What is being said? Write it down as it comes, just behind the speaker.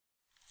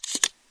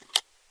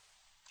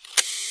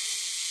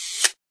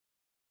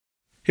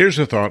Here's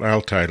a thought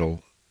I'll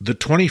title, The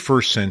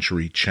 21st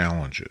Century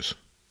Challenges.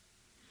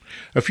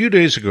 A few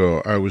days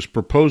ago, I was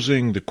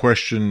proposing the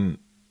question,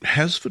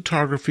 has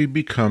photography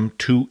become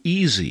too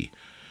easy?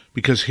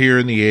 Because here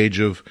in the age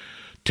of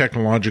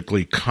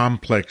technologically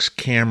complex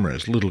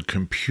cameras, little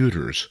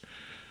computers,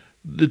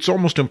 it's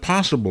almost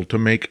impossible to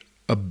make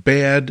a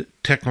bad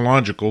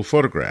technological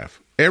photograph.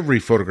 Every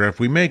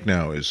photograph we make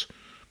now is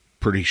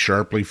pretty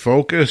sharply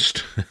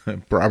focused,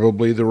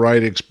 probably the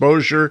right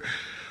exposure.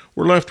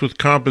 We're left with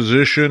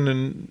composition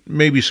and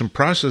maybe some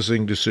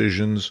processing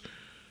decisions,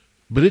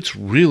 but it's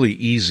really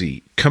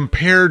easy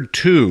compared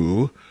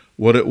to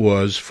what it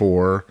was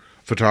for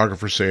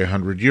photographers, say,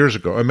 100 years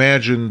ago.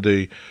 Imagine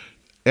the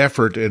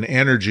effort and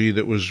energy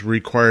that was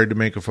required to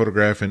make a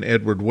photograph in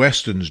Edward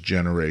Weston's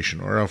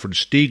generation, or Alfred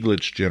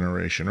Stieglitz's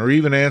generation, or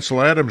even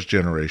Ansel Adams'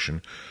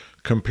 generation,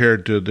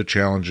 compared to the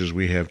challenges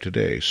we have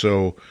today.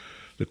 So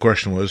the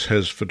question was,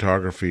 has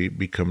photography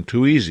become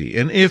too easy?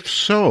 And if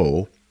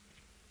so,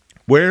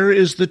 where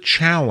is the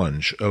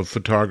challenge of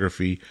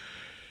photography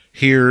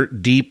here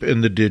deep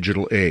in the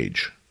digital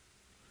age?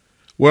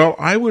 Well,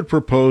 I would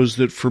propose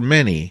that for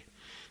many,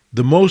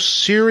 the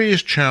most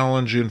serious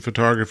challenge in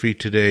photography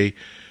today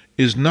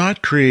is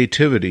not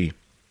creativity,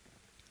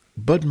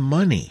 but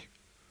money.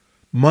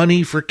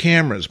 Money for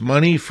cameras,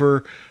 money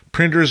for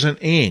printers and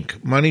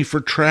ink, money for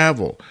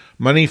travel,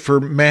 money for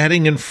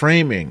matting and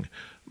framing,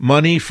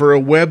 money for a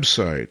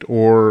website,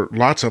 or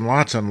lots and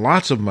lots and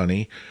lots of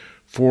money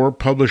for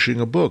publishing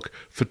a book.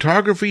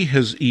 Photography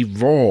has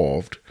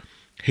evolved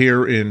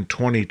here in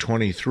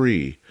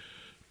 2023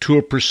 to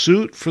a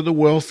pursuit for the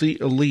wealthy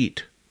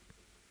elite,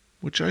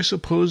 which I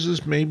suppose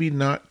is maybe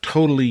not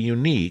totally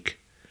unique,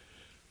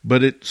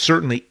 but it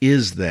certainly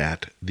is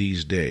that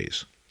these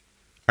days.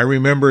 I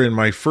remember in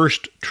my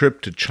first trip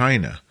to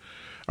China,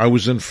 I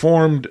was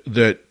informed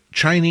that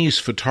Chinese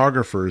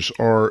photographers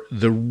are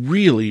the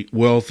really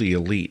wealthy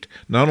elite.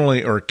 Not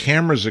only are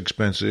cameras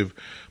expensive,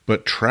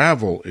 but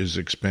travel is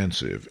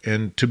expensive.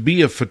 And to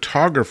be a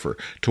photographer,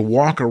 to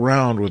walk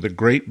around with a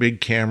great big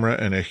camera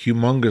and a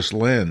humongous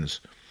lens,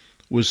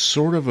 was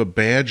sort of a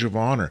badge of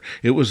honor.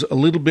 It was a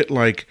little bit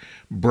like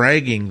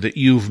bragging that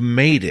you've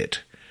made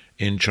it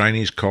in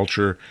Chinese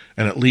culture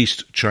and at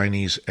least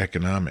Chinese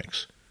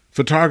economics.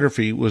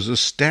 Photography was a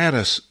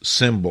status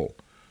symbol.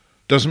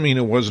 Doesn't mean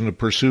it wasn't a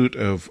pursuit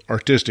of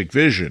artistic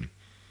vision,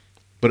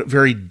 but it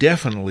very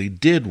definitely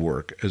did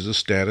work as a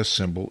status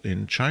symbol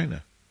in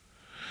China.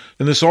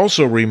 And this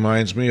also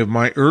reminds me of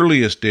my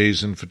earliest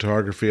days in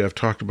photography. I've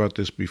talked about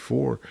this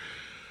before.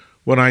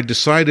 When I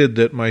decided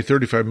that my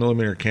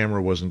 35mm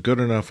camera wasn't good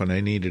enough and I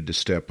needed to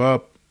step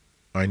up,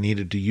 I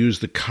needed to use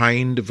the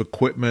kind of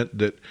equipment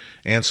that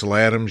Ansel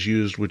Adams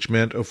used, which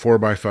meant a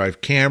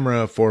 4x5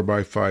 camera,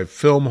 4x5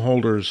 film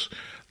holders,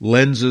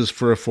 lenses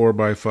for a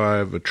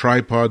 4x5, a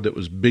tripod that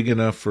was big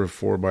enough for a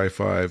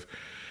 4x5,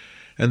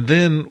 and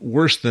then,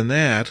 worse than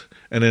that,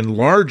 an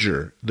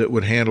enlarger that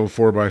would handle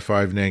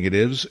 4x5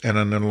 negatives, and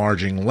an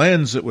enlarging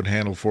lens that would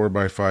handle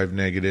 4x5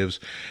 negatives,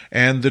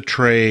 and the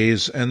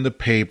trays, and the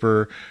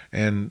paper,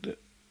 and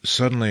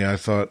suddenly I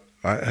thought,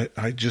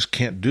 I just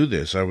can't do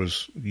this. I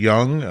was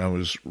young, I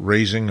was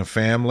raising a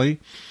family,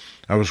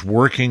 I was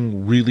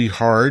working really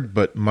hard,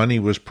 but money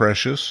was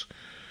precious.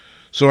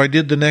 So I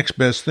did the next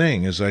best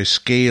thing as I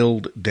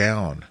scaled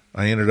down.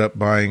 I ended up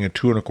buying a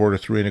 2.25,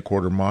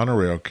 3.25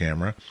 monorail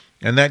camera,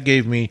 and that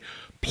gave me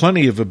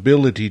plenty of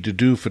ability to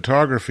do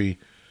photography,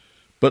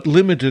 but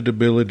limited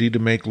ability to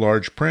make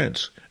large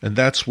prints. And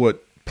that's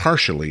what,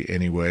 partially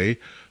anyway,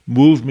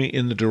 moved me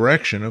in the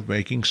direction of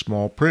making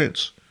small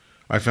prints.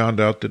 I found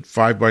out that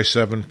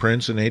 5x7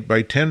 prints and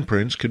 8x10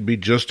 prints could be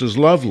just as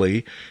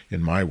lovely,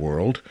 in my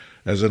world,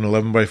 as an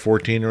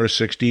 11x14 or a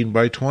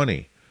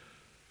 16x20.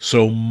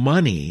 So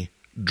money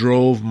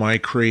drove my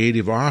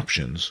creative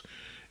options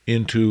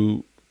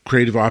into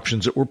creative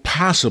options that were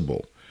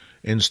possible,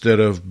 instead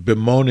of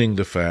bemoaning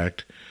the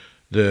fact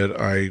that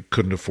I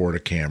couldn't afford a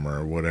camera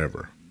or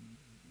whatever.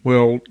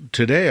 Well,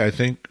 today I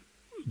think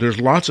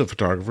there's lots of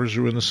photographers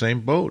who are in the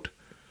same boat.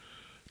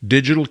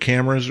 Digital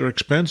cameras are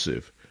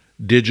expensive.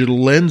 Digital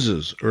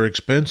lenses are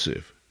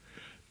expensive.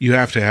 You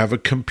have to have a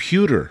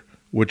computer,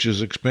 which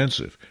is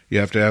expensive. You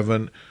have to have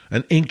an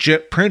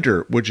inkjet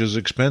printer, which is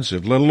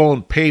expensive, let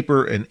alone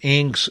paper and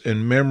inks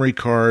and memory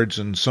cards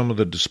and some of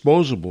the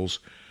disposables.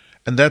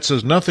 And that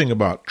says nothing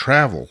about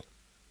travel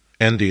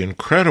and the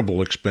incredible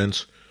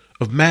expense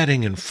of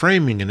matting and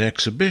framing an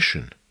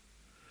exhibition.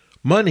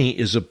 Money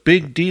is a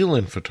big deal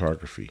in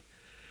photography,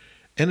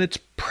 and it's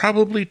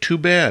probably too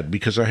bad,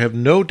 because I have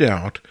no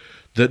doubt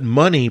that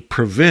money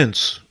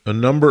prevents a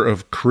number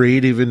of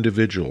creative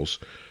individuals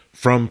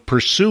from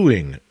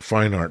pursuing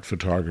fine art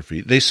photography.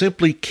 They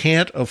simply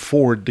can't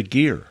afford the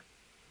gear.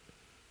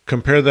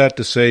 Compare that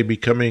to, say,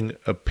 becoming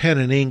a pen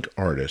and ink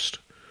artist,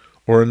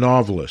 or a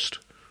novelist,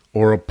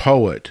 or a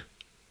poet,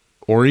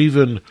 or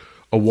even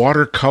a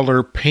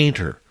watercolor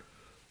painter,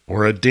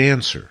 or a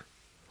dancer,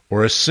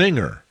 or a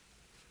singer.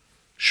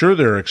 Sure,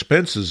 there are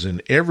expenses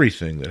in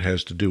everything that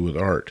has to do with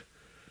art,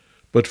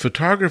 but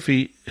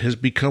photography has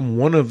become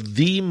one of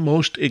the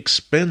most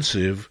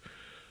expensive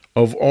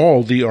of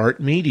all the art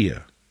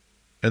media.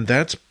 And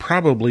that's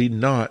probably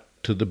not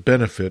to the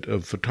benefit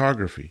of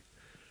photography.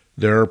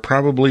 There are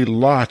probably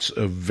lots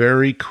of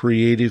very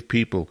creative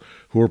people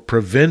who are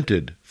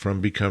prevented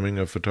from becoming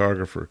a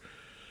photographer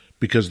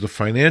because the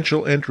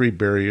financial entry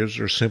barriers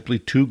are simply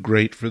too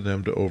great for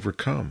them to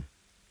overcome.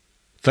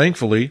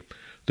 Thankfully,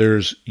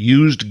 there's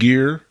used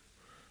gear,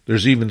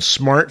 there's even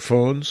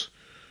smartphones,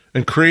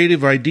 and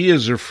creative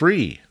ideas are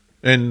free,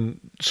 and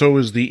so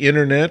is the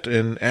internet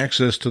and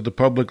access to the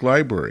public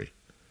library.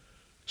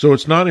 So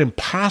it's not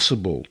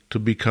impossible to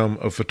become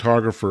a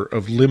photographer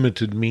of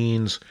limited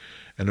means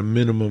and a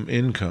minimum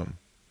income.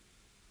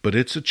 But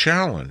it's a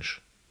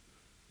challenge,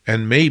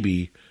 and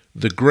maybe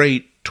the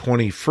great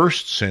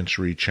 21st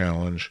century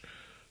challenge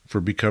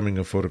for becoming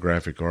a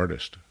photographic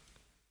artist.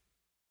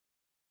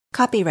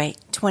 Copyright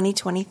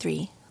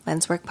 2023,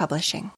 Lenswork Publishing.